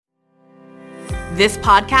This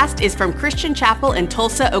podcast is from Christian Chapel in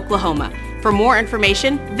Tulsa, Oklahoma. For more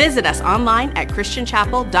information, visit us online at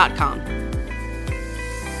christianchapel.com.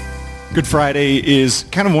 Good Friday is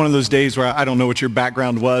kind of one of those days where I don't know what your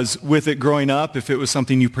background was with it growing up, if it was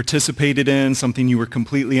something you participated in, something you were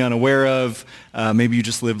completely unaware of. Maybe you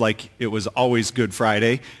just lived like it was always Good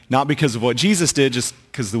Friday, not because of what Jesus did, just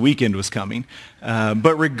because the weekend was coming.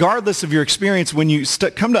 But regardless of your experience, when you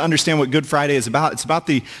come to understand what Good Friday is about, it's about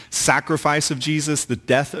the sacrifice of Jesus, the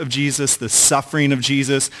death of Jesus, the suffering of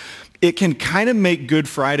Jesus. It can kind of make Good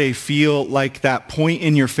Friday feel like that point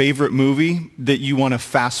in your favorite movie that you want to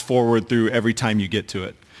fast forward through every time you get to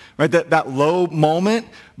it. Right? That low moment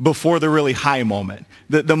before the really high moment.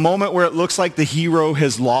 The moment where it looks like the hero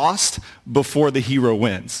has lost before the hero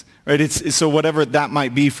wins. Right? So whatever that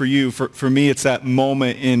might be for you, for me, it's that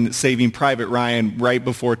moment in Saving Private Ryan right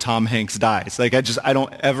before Tom Hanks dies. Like I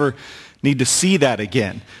don't ever need to see that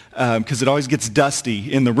again. Because it always gets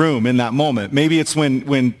dusty in the room in that moment. Maybe it's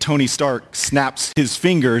when Tony Stark snaps his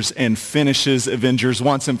fingers and finishes Avengers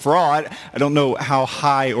once and for all. I don't know how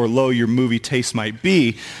high or low your movie taste might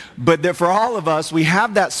be, but that for all of us, we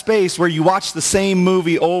have that space where you watch the same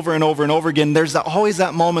movie over and over and over again. There's always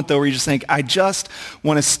that moment, though, where you just think, I just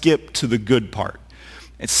want to skip to the good part.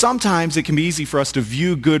 And sometimes it can be easy for us to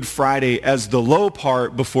view Good Friday as the low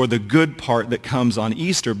part before the good part that comes on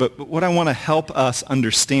Easter. But what I want to help us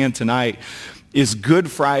understand tonight is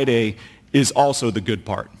Good Friday is also the good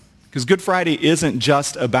part. Because Good Friday isn't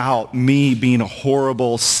just about me being a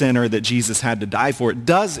horrible sinner that Jesus had to die for. It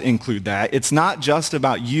does include that. It's not just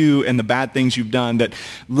about you and the bad things you've done that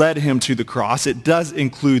led him to the cross. It does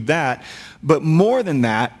include that. But more than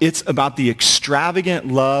that, it's about the extravagant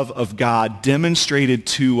love of God demonstrated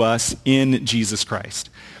to us in Jesus Christ.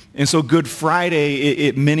 And so Good Friday,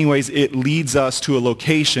 in many ways, it leads us to a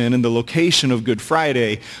location, and the location of Good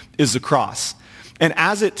Friday is the cross. And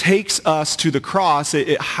as it takes us to the cross,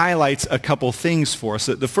 it highlights a couple things for us.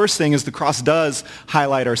 The first thing is the cross does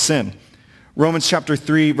highlight our sin. Romans chapter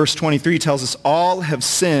 3, verse 23 tells us all have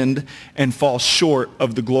sinned and fall short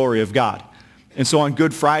of the glory of God. And so on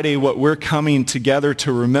Good Friday, what we're coming together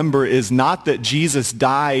to remember is not that Jesus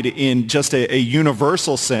died in just a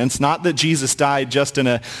universal sense, not that Jesus died just in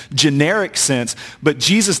a generic sense, but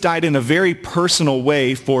Jesus died in a very personal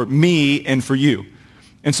way for me and for you.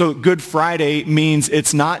 And so Good Friday means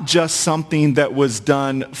it's not just something that was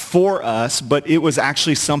done for us, but it was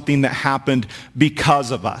actually something that happened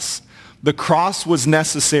because of us. The cross was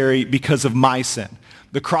necessary because of my sin.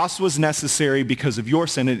 The cross was necessary because of your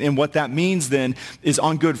sin. And what that means then is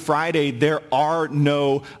on Good Friday, there are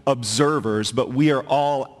no observers, but we are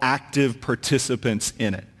all active participants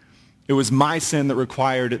in it. It was my sin that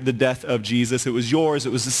required the death of Jesus. It was yours.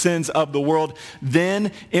 It was the sins of the world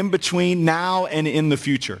then, in between, now, and in the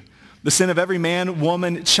future. The sin of every man,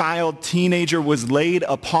 woman, child, teenager was laid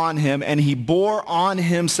upon him, and he bore on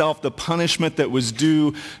himself the punishment that was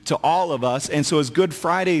due to all of us. And so as Good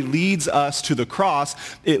Friday leads us to the cross,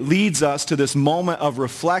 it leads us to this moment of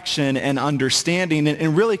reflection and understanding,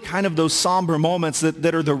 and really kind of those somber moments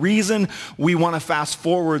that are the reason we want to fast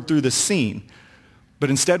forward through the scene. But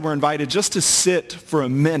instead, we're invited just to sit for a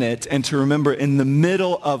minute and to remember, in the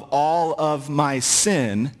middle of all of my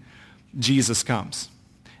sin, Jesus comes.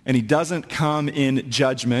 And he doesn't come in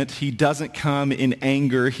judgment. He doesn't come in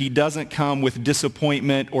anger. He doesn't come with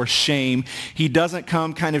disappointment or shame. He doesn't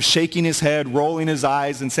come kind of shaking his head, rolling his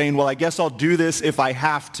eyes, and saying, well, I guess I'll do this if I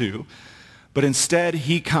have to. But instead,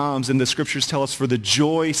 he comes, and the scriptures tell us, for the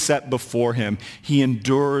joy set before him, he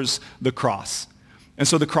endures the cross. And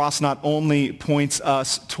so the cross not only points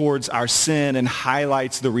us towards our sin and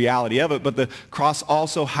highlights the reality of it, but the cross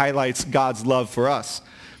also highlights God's love for us.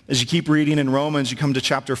 As you keep reading in Romans, you come to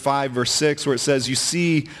chapter 5, verse 6, where it says, you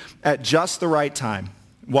see, at just the right time,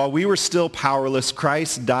 while we were still powerless,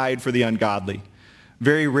 Christ died for the ungodly.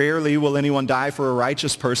 Very rarely will anyone die for a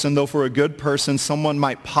righteous person, though for a good person, someone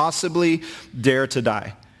might possibly dare to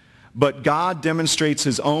die. But God demonstrates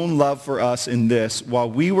his own love for us in this: while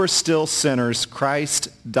we were still sinners, Christ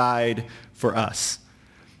died for us.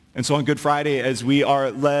 And so on Good Friday, as we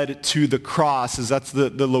are led to the cross, as that's the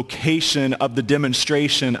location of the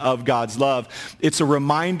demonstration of God's love, it's a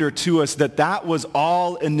reminder to us that that was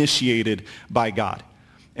all initiated by God.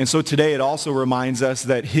 And so today it also reminds us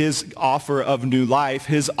that his offer of new life,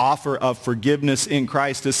 his offer of forgiveness in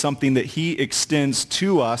Christ, is something that he extends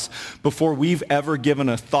to us before we've ever given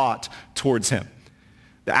a thought towards him.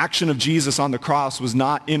 The action of Jesus on the cross was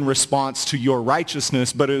not in response to your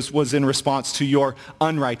righteousness, but it was in response to your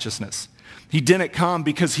unrighteousness. He didn't come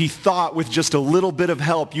because he thought with just a little bit of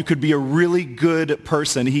help you could be a really good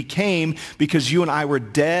person. He came because you and I were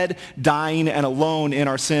dead, dying, and alone in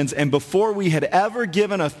our sins. And before we had ever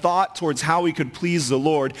given a thought towards how we could please the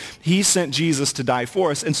Lord, he sent Jesus to die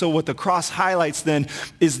for us. And so what the cross highlights then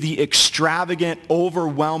is the extravagant,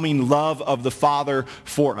 overwhelming love of the Father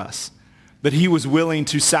for us. That he was willing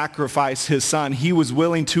to sacrifice his son. He was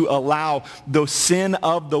willing to allow the sin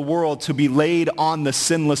of the world to be laid on the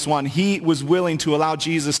sinless one. He was willing to allow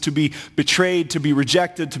Jesus to be betrayed, to be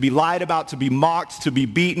rejected, to be lied about, to be mocked, to be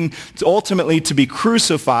beaten, ultimately to be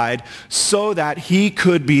crucified so that he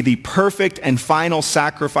could be the perfect and final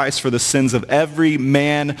sacrifice for the sins of every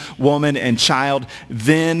man, woman, and child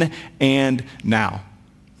then and now.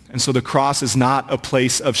 And so the cross is not a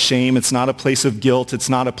place of shame. It's not a place of guilt. It's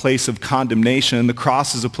not a place of condemnation. The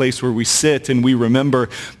cross is a place where we sit and we remember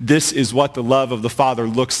this is what the love of the Father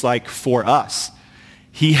looks like for us.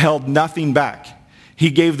 He held nothing back. He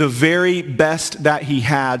gave the very best that he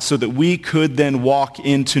had so that we could then walk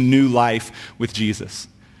into new life with Jesus.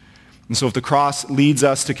 And so if the cross leads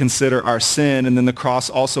us to consider our sin, and then the cross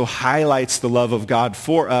also highlights the love of God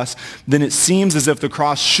for us, then it seems as if the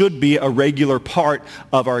cross should be a regular part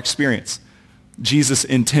of our experience. Jesus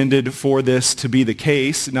intended for this to be the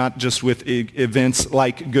case, not just with events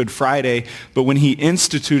like Good Friday, but when he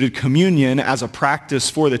instituted communion as a practice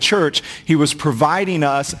for the church, he was providing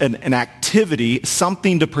us an activity,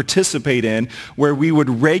 something to participate in, where we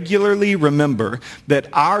would regularly remember that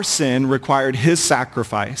our sin required his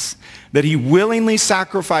sacrifice, that he willingly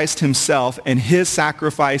sacrificed himself, and his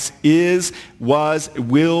sacrifice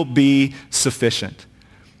will be sufficient.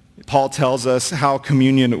 Paul tells us how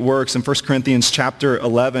communion works. In 1 Corinthians chapter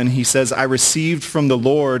 11, he says, I received from the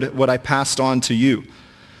Lord what I passed on to you.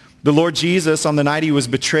 The Lord Jesus, on the night he was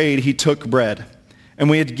betrayed, he took bread. And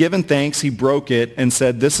when he had given thanks, he broke it and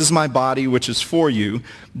said, this is my body, which is for you.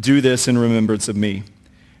 Do this in remembrance of me.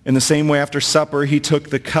 In the same way, after supper, he took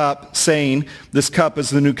the cup, saying, this cup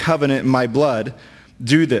is the new covenant in my blood.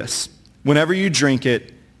 Do this, whenever you drink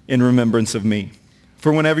it, in remembrance of me.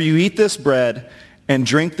 For whenever you eat this bread and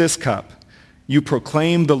drink this cup, you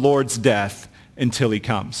proclaim the Lord's death until he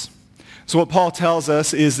comes. So what Paul tells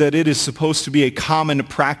us is that it is supposed to be a common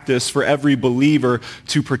practice for every believer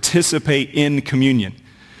to participate in communion.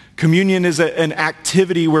 Communion is an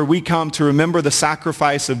activity where we come to remember the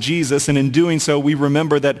sacrifice of Jesus, and in doing so, we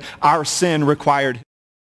remember that our sin required.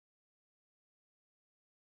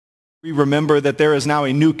 We remember that there is now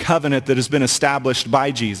a new covenant that has been established by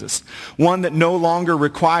Jesus, one that no longer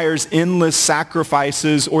requires endless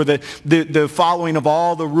sacrifices or the following of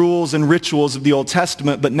all the rules and rituals of the Old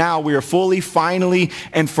Testament, but now we are fully, finally,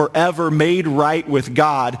 and forever made right with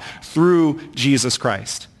God through Jesus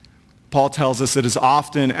Christ. Paul tells us that as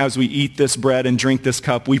often as we eat this bread and drink this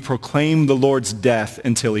cup, we proclaim the Lord's death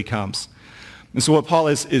until he comes. And so what Paul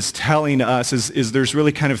is telling us is there's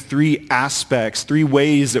really kind of three aspects, three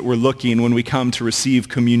ways that we're looking when we come to receive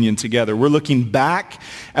communion together. We're looking back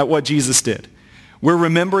at what Jesus did. We're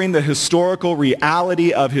remembering the historical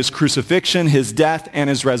reality of his crucifixion, his death, and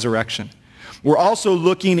his resurrection. We're also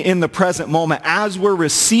looking in the present moment. As we're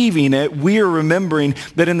receiving it, we are remembering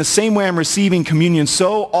that in the same way I'm receiving communion,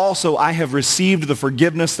 so also I have received the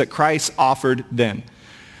forgiveness that Christ offered then.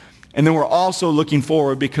 And then we're also looking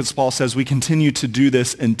forward because Paul says we continue to do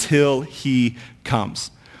this until he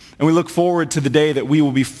comes. And we look forward to the day that we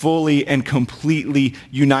will be fully and completely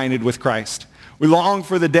united with Christ. We long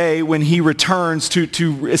for the day when he returns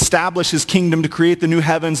to establish his kingdom, to create the new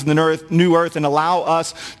heavens and the new earth, and allow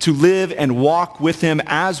us to live and walk with him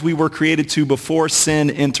as we were created to before sin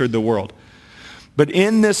entered the world. But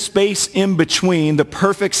in this space in between the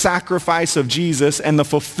perfect sacrifice of Jesus and the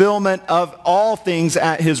fulfillment of all things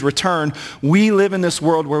at his return, we live in this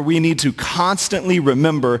world where we need to constantly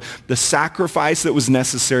remember the sacrifice that was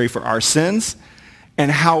necessary for our sins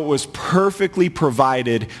and how it was perfectly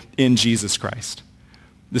provided in Jesus Christ.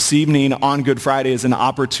 This evening on Good Friday is an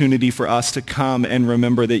opportunity for us to come and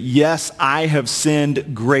remember that, yes, I have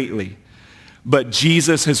sinned greatly, but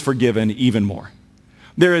Jesus has forgiven even more.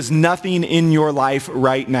 There is nothing in your life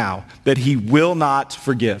right now that he will not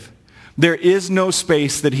forgive. There is no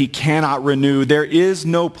space that he cannot renew. There is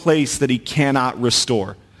no place that he cannot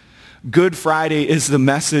restore. Good Friday is the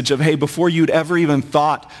message of, hey, before you'd ever even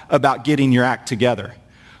thought about getting your act together,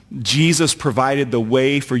 Jesus provided the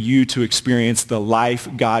way for you to experience the life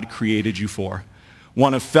God created you for.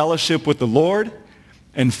 One of fellowship with the Lord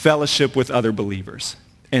and fellowship with other believers.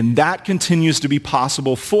 And that continues to be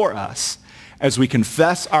possible for us as we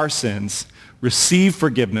confess our sins, receive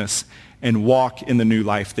forgiveness, and walk in the new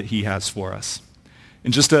life that he has for us.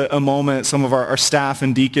 In just a moment, some of our staff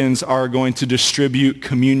and deacons are going to distribute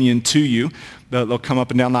communion to you. They'll come up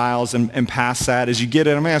and down the aisles and pass that. As you get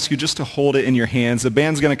it, I'm going to ask you just to hold it in your hands. The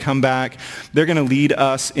band's going to come back. They're going to lead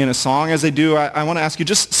us in a song. As they do, I want to ask you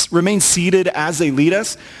just remain seated as they lead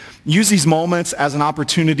us. Use these moments as an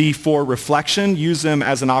opportunity for reflection. Use them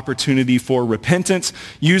as an opportunity for repentance.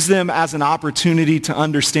 Use them as an opportunity to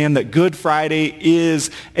understand that Good Friday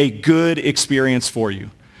is a good experience for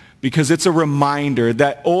you, because it's a reminder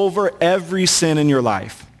that over every sin in your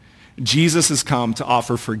life, Jesus has come to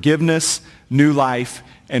offer forgiveness, new life,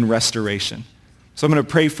 and restoration. So I'm going to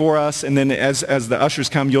pray for us, and then as the ushers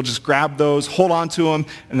come, you'll just grab those, hold on to them,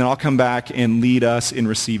 and then I'll come back and lead us in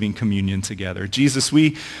receiving communion together. Jesus,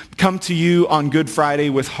 we come to you on Good Friday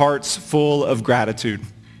with hearts full of gratitude.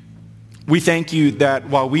 We thank you that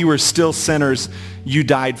while we were still sinners, you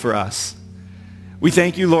died for us. We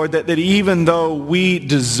thank you, Lord, that even though we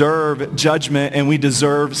deserve judgment and we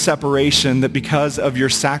deserve separation, that because of your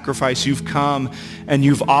sacrifice, you've come and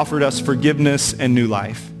you've offered us forgiveness and new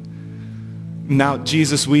life. Now,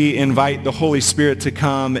 Jesus, we invite the Holy Spirit to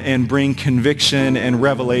come and bring conviction and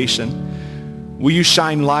revelation. Will you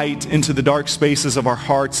shine light into the dark spaces of our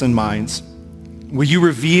hearts and minds? Will you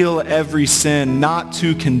reveal every sin, not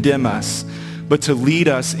to condemn us, but to lead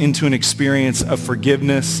us into an experience of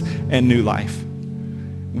forgiveness and new life?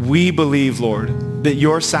 We believe, Lord, that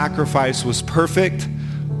your sacrifice was perfect,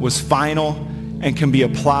 was final, and can be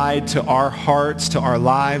applied to our hearts, to our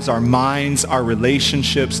lives, our minds, our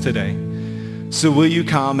relationships today. So will you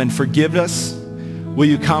come and forgive us? Will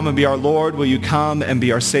you come and be our Lord? Will you come and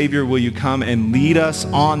be our Savior? Will you come and lead us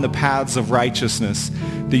on the paths of righteousness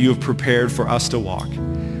that you have prepared for us to walk?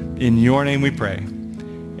 In your name we pray.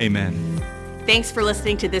 Amen. Thanks for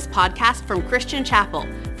listening to this podcast from Christian Chapel.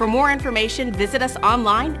 For more information, visit us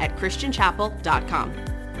online at christianchapel.com.